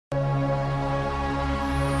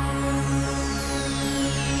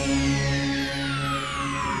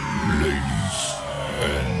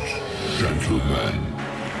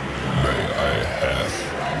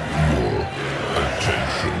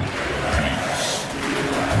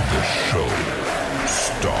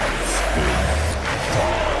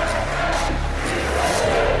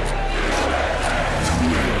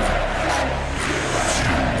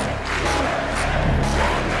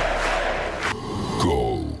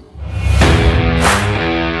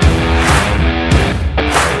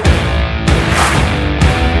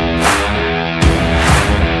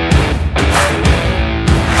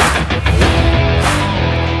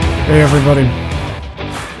Hey everybody,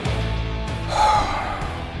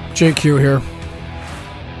 JQ here.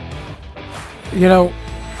 You know,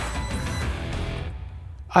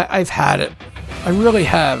 I've had it. I really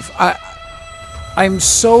have. I'm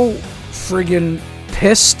so friggin'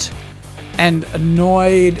 pissed and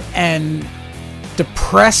annoyed and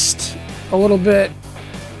depressed a little bit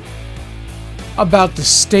about the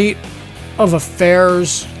state of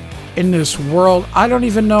affairs in this world. I don't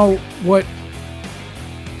even know what...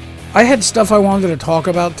 I had stuff I wanted to talk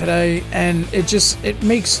about today, and it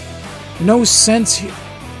makes no sense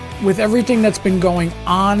with everything that's been going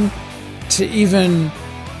on to even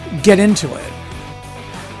get into it.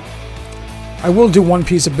 I will do one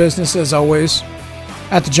piece of business, as always,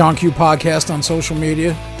 at the John Q Podcast on social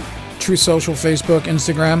media, True Social, Facebook,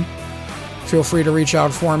 Instagram. Feel free to reach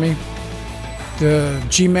out for me. The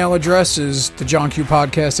Gmail address is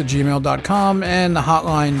thejohnqpodcast@gmail.com, and the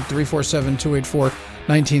hotline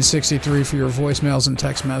 347-284-1963 for your voicemails and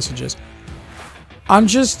text messages. I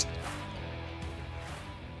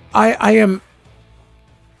am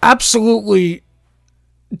absolutely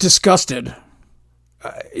disgusted,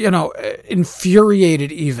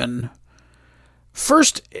 infuriated even.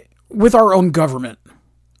 First, with our own government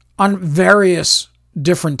on various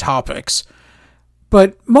different topics,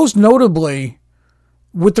 but most notably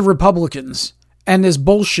with the Republicans and this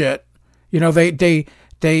bullshit. They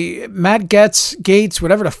Matt Gaetz,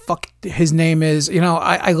 whatever the fuck his name is.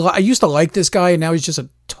 I used to like this guy, and now he's just a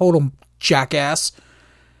total jackass.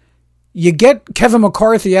 You get Kevin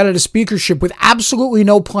McCarthy out of the speakership with absolutely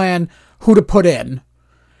no plan who to put in.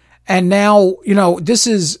 And now, this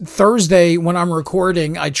is Thursday when I'm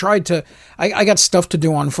recording. I got stuff to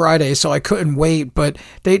do on Friday, so I couldn't wait. But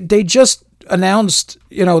they just announced,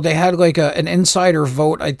 they had like an insider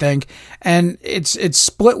vote, I think. And it's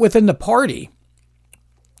split within the party.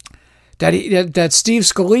 That Steve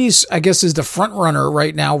Scalise, I guess, is the front runner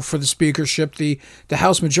right now for the speakership, the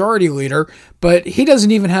House Majority Leader, but he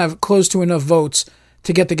doesn't even have close to enough votes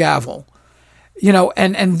to get the gavel.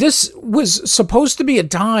 And this was supposed to be a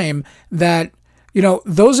time that,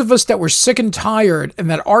 those of us that were sick and tired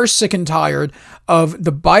and that are sick and tired of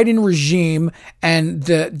the Biden regime and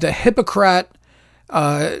the hypocrite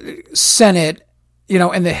Senate,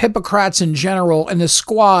 and the hypocrites in general and the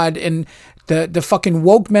squad and the fucking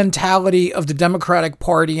woke mentality of the Democratic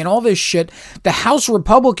Party and all this shit. The House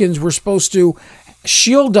Republicans were supposed to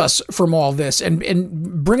shield us from all this and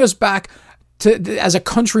bring us back to, as a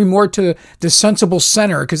country, more to the sensible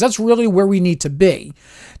center, because that's really where we need to be.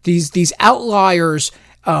 These outliers,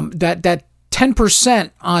 that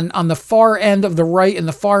 10% on the far end of the right and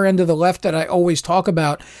the far end of the left that I always talk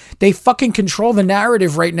about, they fucking control the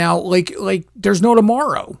narrative right now like there's no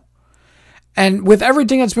tomorrow. And with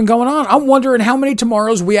everything that's been going on, I'm wondering how many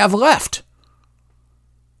tomorrows we have left.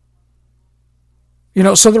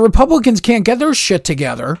 So the Republicans can't get their shit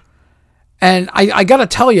together. And I got to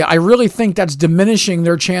tell you, I really think that's diminishing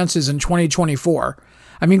their chances in 2024.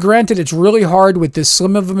 I mean, granted, it's really hard with this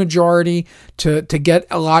slim of a majority to get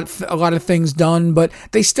a lot of things done, but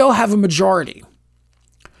they still have a majority.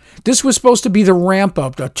 This was supposed to be the ramp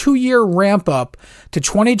up, a 2-year ramp up to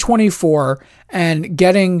 2024 and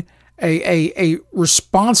getting a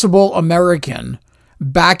responsible American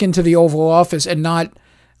back into the Oval Office and not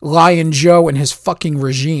Lion Joe and his fucking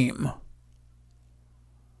regime.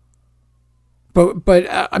 But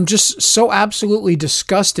I'm just so absolutely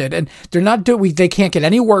disgusted, and they can't get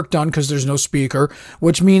any work done because there's no speaker,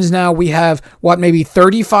 which means now we have maybe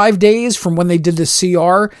 35 days from when they did the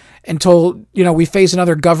CR until, we face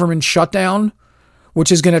another government shutdown,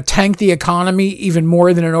 which is going to tank the economy even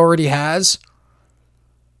more than it already has.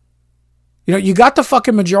 You got the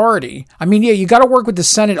fucking majority. I mean, yeah, you got to work with the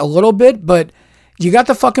Senate a little bit, but you got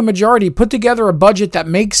the fucking majority. Put together a budget that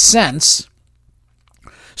makes sense.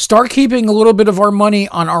 Start keeping a little bit of our money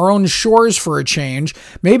on our own shores for a change.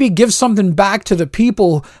 Maybe give something back to the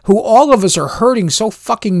people who all of us are hurting so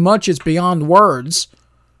fucking much it's beyond words.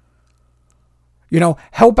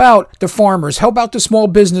 Help out the farmers, help out the small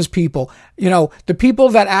business people, the people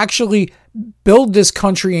that actually build this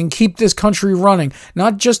country and keep this country running,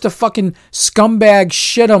 not just the fucking scumbag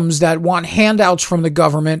shitums that want handouts from the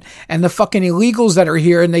government and the fucking illegals that are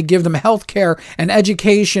here and they give them health care and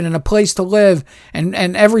education and a place to live and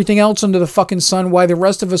everything else under the fucking sun while the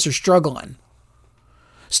rest of us are struggling.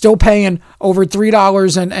 Still paying over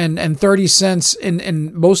 $3.30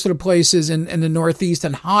 in most of the places in the Northeast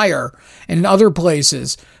and higher in other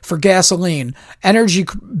places for gasoline. Energy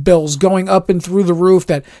bills going up and through the roof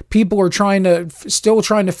that people are still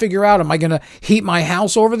trying to figure out. Am I going to heat my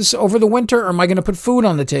house over the winter, or am I going to put food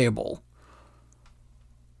on the table?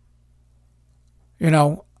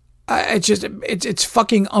 It's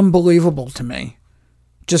fucking unbelievable to me.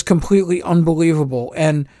 Just completely unbelievable.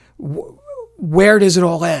 And where does it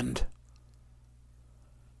all end?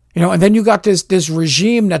 And then you got this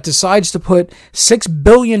regime that decides to put $6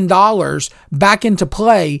 billion back into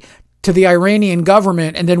play to the Iranian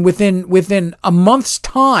government, and then within a month's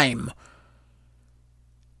time,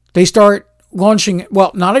 they start launching,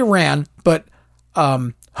 well, not Iran, but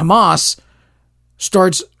Hamas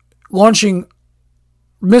starts launching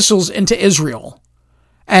missiles into Israel.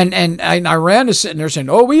 And Iran is sitting there saying,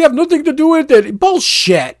 oh, we have nothing to do with it.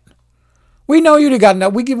 Bullshit. We know you got no.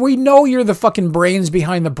 We know you're the fucking brains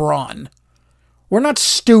behind the brawn. We're not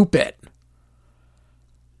stupid.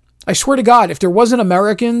 I swear to God, if there wasn't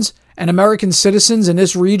Americans and American citizens in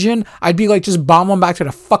this region, I'd be like, just bomb them back to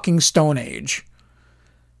the fucking Stone Age.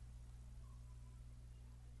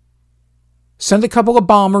 Send a couple of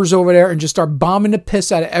bombers over there and just start bombing the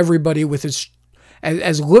piss out of everybody with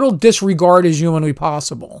as little disregard as humanly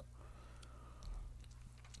possible.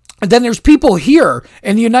 And then there's people here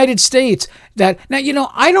in the United States that,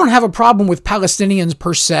 now, I don't have a problem with Palestinians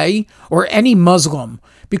per se or any Muslim,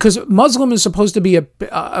 because Muslim is supposed to be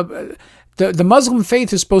the Muslim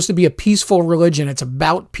faith is supposed to be a peaceful religion. It's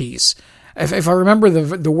about peace. If I remember,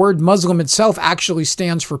 the word Muslim itself actually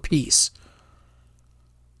stands for peace.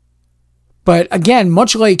 But again,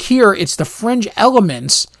 much like here, it's the fringe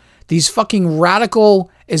elements, these fucking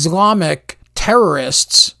radical Islamic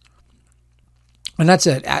terrorists. And that's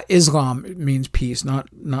it. Islam means peace, not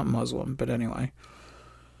Muslim. But anyway,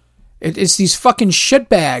 it's these fucking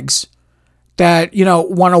shitbags that,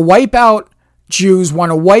 want to wipe out Jews,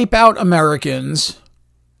 want to wipe out Americans.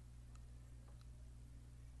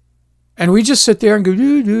 And we just sit there and go,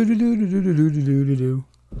 do.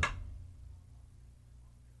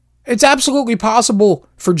 It's absolutely possible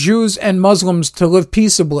for Jews and Muslims to live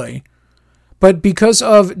peaceably. But because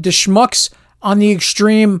of the schmucks on the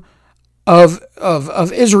extreme of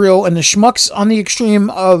Israel and the schmucks on the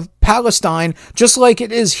extreme of Palestine, just like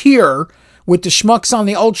it is here with the schmucks on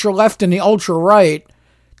the ultra left and the ultra right,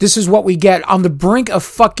 this is what we get on the brink of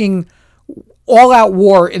fucking all-out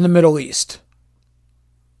war in the Middle East.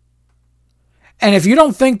 And if you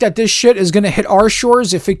don't think that this shit is going to hit our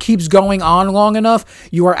shores if it keeps going on long enough,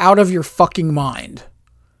 you are out of your fucking mind.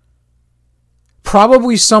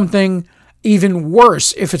 Probably something even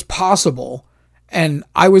worse, if it's possible, and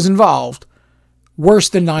I was involved, worse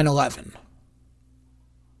than 9/11.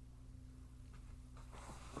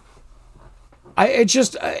 It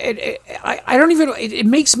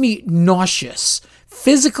makes me nauseous,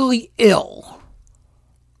 physically ill.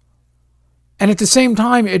 And at the same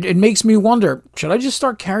time, it makes me wonder, should I just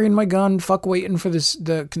start carrying my gun? Fuck waiting for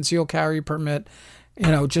the concealed carry permit,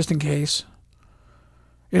 just in case.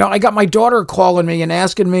 I got my daughter calling me and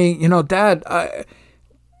asking me, Dad,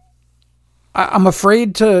 I'm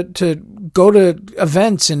afraid to go to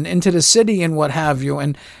events and into the city and what have you.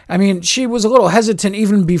 And I mean, she was a little hesitant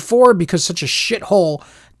even before because such a shithole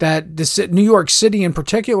that New York City in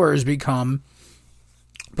particular has become.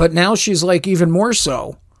 But now she's like even more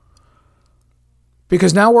so.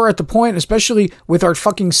 Because now we're at the point, especially with our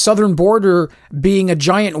fucking southern border being a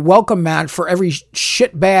giant welcome mat for every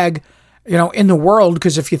shitbag, in the world.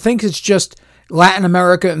 Because if you think it's just Latin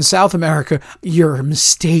America and South America, you're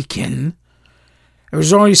mistaken. There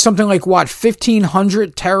was only something like,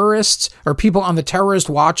 1,500 terrorists or people on the terrorist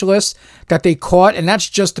watch list that they caught. And that's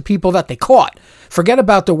just the people that they caught. Forget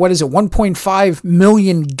about the, 1.5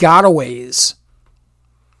 million gotaways.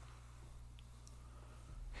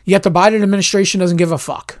 Yet the Biden administration doesn't give a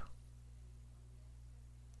fuck.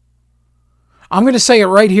 I'm going to say it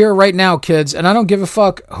right here, right now, kids, and I don't give a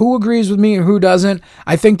fuck who agrees with me and who doesn't.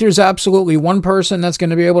 I think there's absolutely one person that's going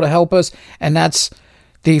to be able to help us, and that's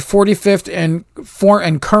the 45th and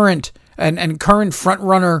current front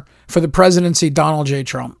runner for the presidency, Donald J.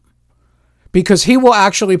 Trump. Because he will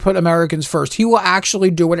actually put Americans first. He will actually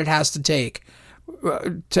do what it has to take,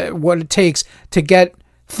 what it takes to get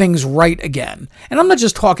things right again. And I'm not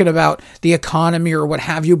just talking about the economy or what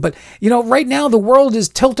have you, but, right now the world is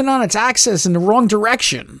tilting on its axis in the wrong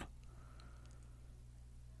direction.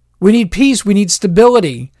 We need peace. We need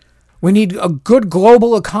stability. We need a good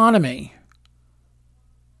global economy.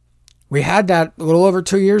 We had that a little over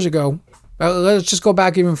 2 years ago. Let's just go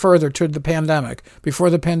back even further to the pandemic. Before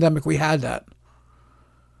the pandemic, we had that.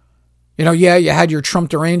 You had your Trump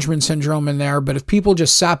derangement syndrome in there, but if people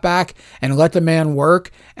just sat back and let the man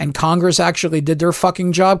work and Congress actually did their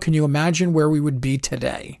fucking job, can you imagine where we would be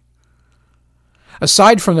today?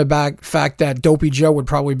 Aside from the fact that Dopey Joe would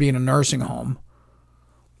probably be in a nursing home.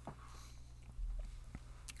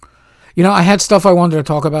 You know, I had stuff I wanted to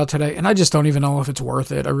talk about today, and I just don't even know if it's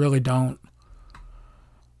worth it. I really don't.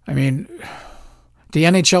 I mean, the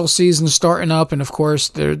NHL season's starting up, and of course,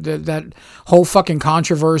 that whole fucking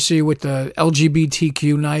controversy with the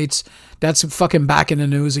LGBTQ nights, that's fucking back in the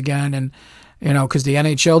news again. And, you know, because the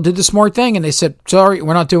NHL did the smart thing, and they said, sorry,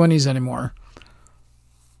 we're not doing these anymore.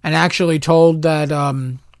 And actually told that,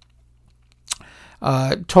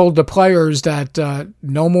 told the players that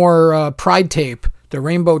no more pride tape, the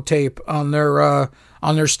rainbow tape on their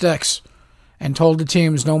sticks, and told the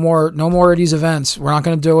teams no more of these events. We're not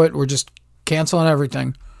going to do it. We're just canceling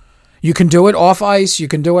everything. You can do it off ice. You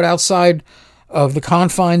can do it outside of the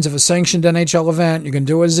confines of a sanctioned NHL event. You can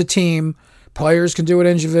do it as a team. Players can do it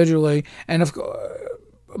individually.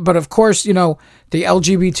 But of course, you know, the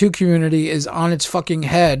LGBT community is on its fucking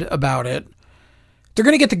head about it. They're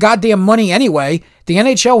going to get the goddamn money anyway. The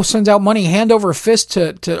NHL sends out money hand over fist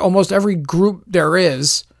to almost every group there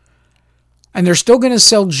is. And they're still going to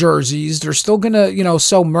sell jerseys. They're still going to, you know,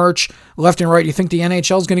 sell merch left and right. You think the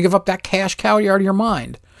NHL is going to give up that cash cow? You're out of your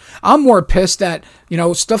mind. I'm more pissed that, you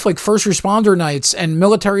know, stuff like first responder nights and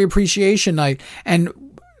military appreciation night and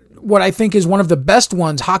what I think is one of the best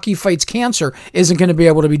ones, Hockey Fights Cancer, isn't going to be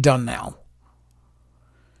able to be done now.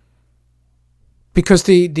 Because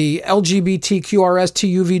the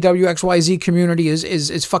LGBTQRSTUVWXYZ community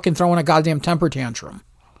is fucking throwing a goddamn temper tantrum.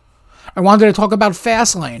 I wanted to talk about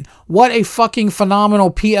Fastlane. What a fucking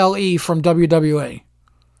phenomenal PLE from WWE.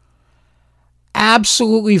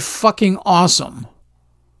 Absolutely fucking awesome.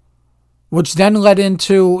 Which then led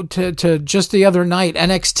into to just the other night,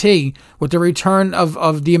 NXT, with the return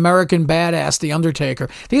of the American Badass, The Undertaker.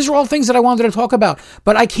 These are all things that I wanted to talk about,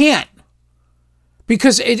 but I can't.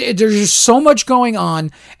 Because there's just so much going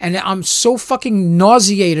on, and I'm so fucking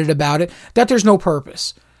nauseated about it that there's no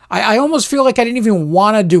purpose. I almost feel like I didn't even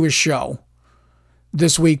want to do a show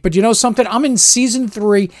this week. But you know something? I'm in season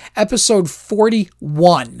 3, episode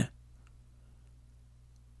 41.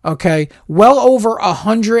 Okay, well over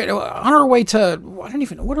 100, on our way to, what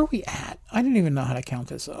are we at? I didn't even know how to count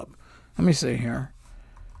this up. Let me see here.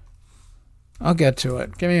 I'll get to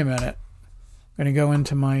it. Give me a minute. I'm going to go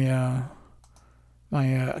into my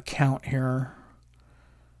account here.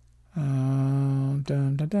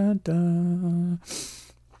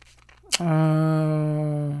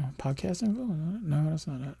 Podcast info? No, that's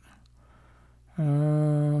not it.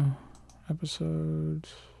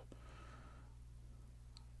 Episodes.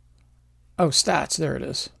 Oh, stats. There it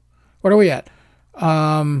is. What are we at?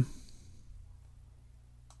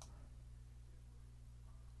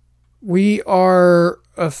 We are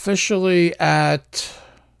officially at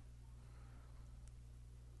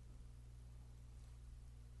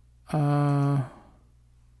oh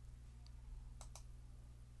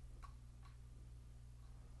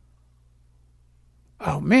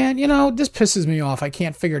man, you know, this pisses me off. I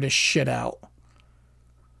can't figure this shit out.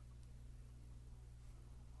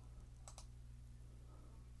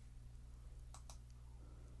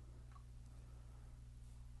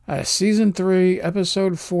 Season 3,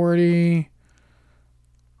 episode 40.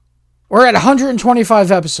 We're at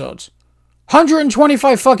 125 episodes.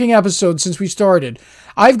 125 fucking episodes since we started.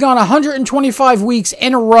 I've gone 125 weeks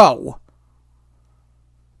in a row.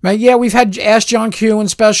 Now, yeah, we've had Ask John Q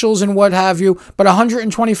and specials and what have you, but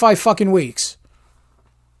 125 fucking weeks.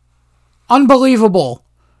 Unbelievable.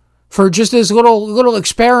 For just this little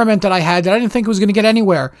experiment that I had that I didn't think was going to get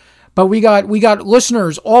anywhere. But we got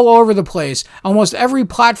listeners all over the place. Almost every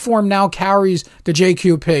platform now carries the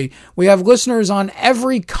JQP. We have listeners on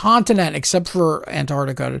every continent except for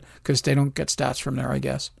Antarctica because they don't get stats from there, I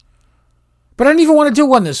guess. But I didn't even want to do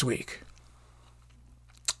one this week.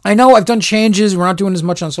 I know I've done changes. We're not doing as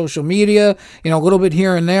much on social media, you know, a little bit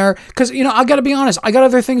here and there. Because, you know, I got to be honest, I got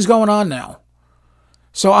other things going on now.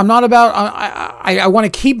 So I'm not about, I want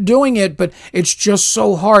to keep doing it, but it's just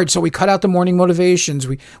so hard. So we cut out the morning motivations.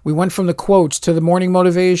 We went from the quotes to the morning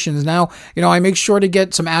motivations. Now, you know, I make sure to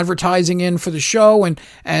get some advertising in for the show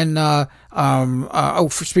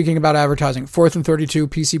for speaking about advertising, 4th and 32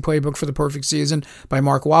 PC Playbook for the Perfect Season by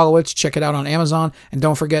Mark Wallowitz. Check it out on Amazon. And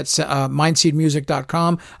don't forget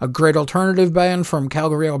mindseedmusic.com, a great alternative band from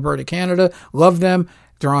Calgary, Alberta, Canada. Love them.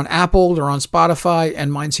 They're on Apple, they're on Spotify,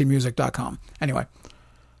 and mindseedmusic.com. Anyway.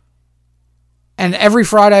 And every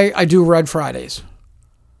Friday I do Red Fridays.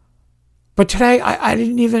 But today I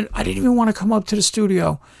didn't even want to come up to the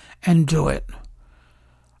studio and do it.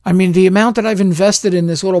 I mean, the amount that I've invested in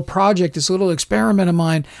this little project, this little experiment of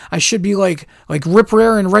mine, I should be like rip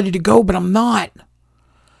rare and ready to go, but I'm not.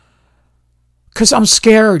 Because I'm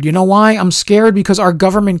scared. You know why? I'm scared because our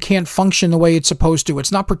government can't function the way it's supposed to.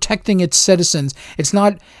 It's not protecting its citizens. It's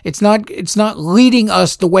not leading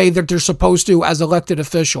us the way that they're supposed to as elected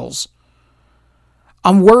officials.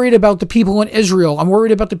 I'm worried about the people in Israel. I'm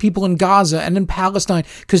worried about the people in Gaza and in Palestine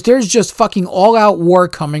because there's just fucking all-out war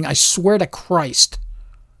coming. I swear to Christ.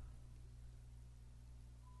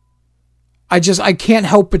 I can't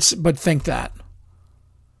help but think that.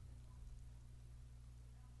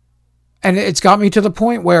 And it's got me to the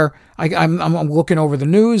point where I'm looking over the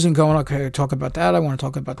news and going, okay, talk about that. I want to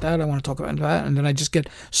talk about that. I want to talk about that. And then I just get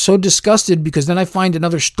so disgusted because then I find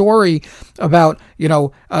another story about,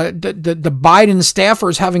 the Biden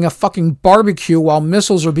staffers having a fucking barbecue while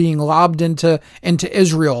missiles are being lobbed into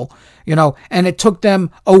Israel, and it took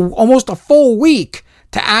them almost a full week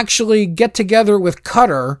to actually get together with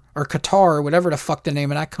Qatar, or whatever the fuck the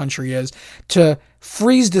name of that country is, to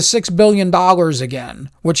freeze the $6 billion again,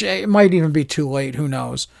 which it might even be too late. Who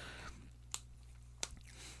knows?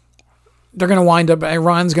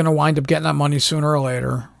 Iran's going to wind up getting that money sooner or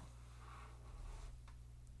later.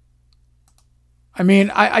 I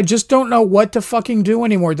mean, I just don't know what to fucking do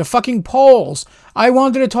anymore. The fucking polls. I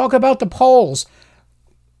wanted to talk about the polls.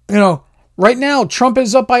 Right now, Trump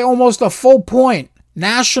is up by almost a full point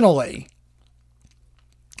nationally.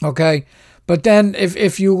 Okay. But then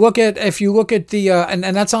if you look at the and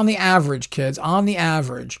that's on the average, kids, on the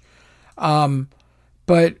average. But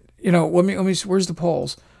let me see, where's the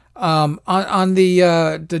polls? On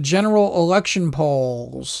the general election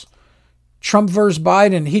polls, Trump versus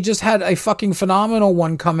Biden, he just had a fucking phenomenal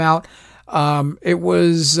one come out. It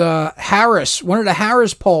was Harris, one of the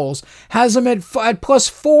Harris polls has him at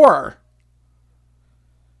 +4.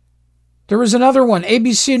 There was another one,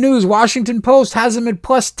 ABC News, Washington Post has him at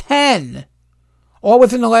 +10. All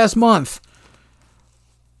within the last month.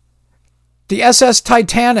 The SS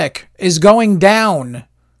Titanic is going down,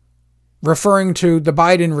 referring to the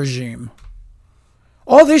Biden regime.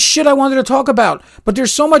 All this shit I wanted to talk about, but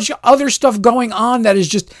there's so much other stuff going on that is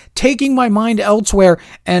just taking my mind elsewhere,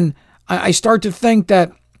 and I start to think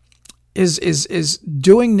that is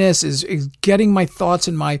doing this, is getting my thoughts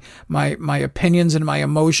and my opinions and my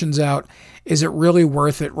emotions out. Is it really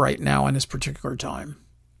worth it right now in this particular time?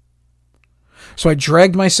 So I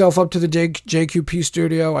dragged myself up to the JQP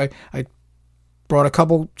studio. I brought a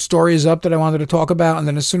couple stories up that I wanted to talk about. And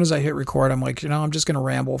then as soon as I hit record, I'm like, I'm just going to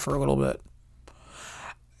ramble for a little bit.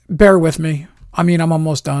 Bear with me. I mean, I'm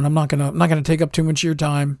almost done. I'm not going to take up too much of your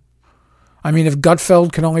time. I mean, if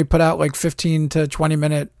Gutfeld can only put out like 15 to 20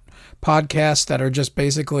 minute podcasts that are just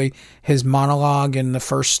basically his monologue in the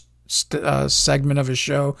first segment of his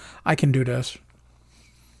show, I can do this.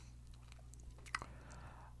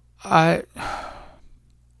 I'm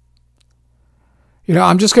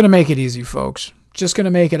just going to make it easy, folks. Just going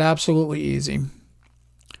to make it absolutely easy.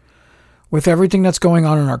 With everything that's going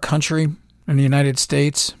on in our country, in the United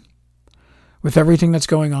States, with everything that's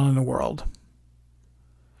going on in the world,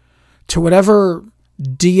 to whatever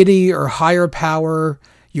deity or higher power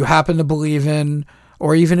you happen to believe in,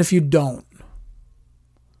 or even if you don't, I'm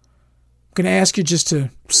going to ask you just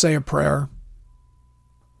to say a prayer.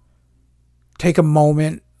 Take a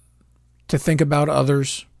moment to think about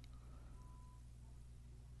others,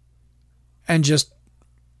 and just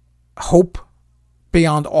hope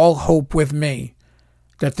beyond all hope with me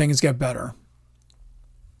that things get better.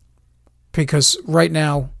 Because right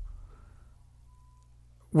now,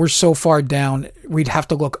 we're so far down, we'd have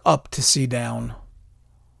to look up to see down.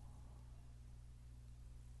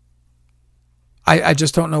 I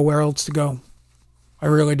just don't know where else to go. I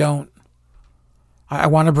really don't. I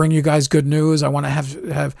want to bring you guys good news. I want to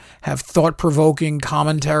have thought-provoking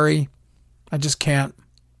commentary. I just can't.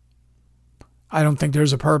 I don't think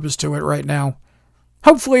there's a purpose to it right now.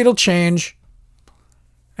 Hopefully it'll change.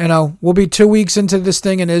 We'll be 2 weeks into this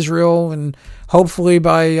thing in Israel, and hopefully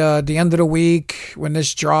by the end of the week, when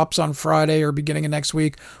this drops on Friday or beginning of next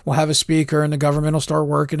week, we'll have a speaker and the government will start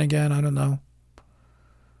working again. I don't know.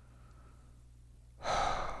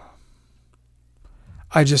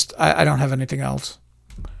 I don't have anything else.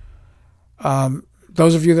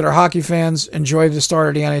 Those of you that are hockey fans, enjoy the start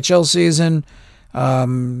of the NHL season.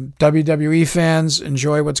 WWE fans,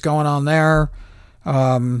 enjoy what's going on there.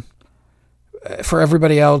 For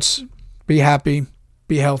everybody else, be happy,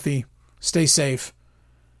 be healthy, stay safe.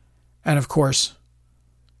 And of course,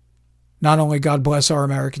 not only God bless our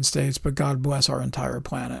American states, but God bless our entire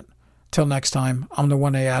planet. Till next time, I'm the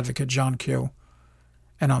 1A advocate, John Q,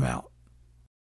 and I'm out.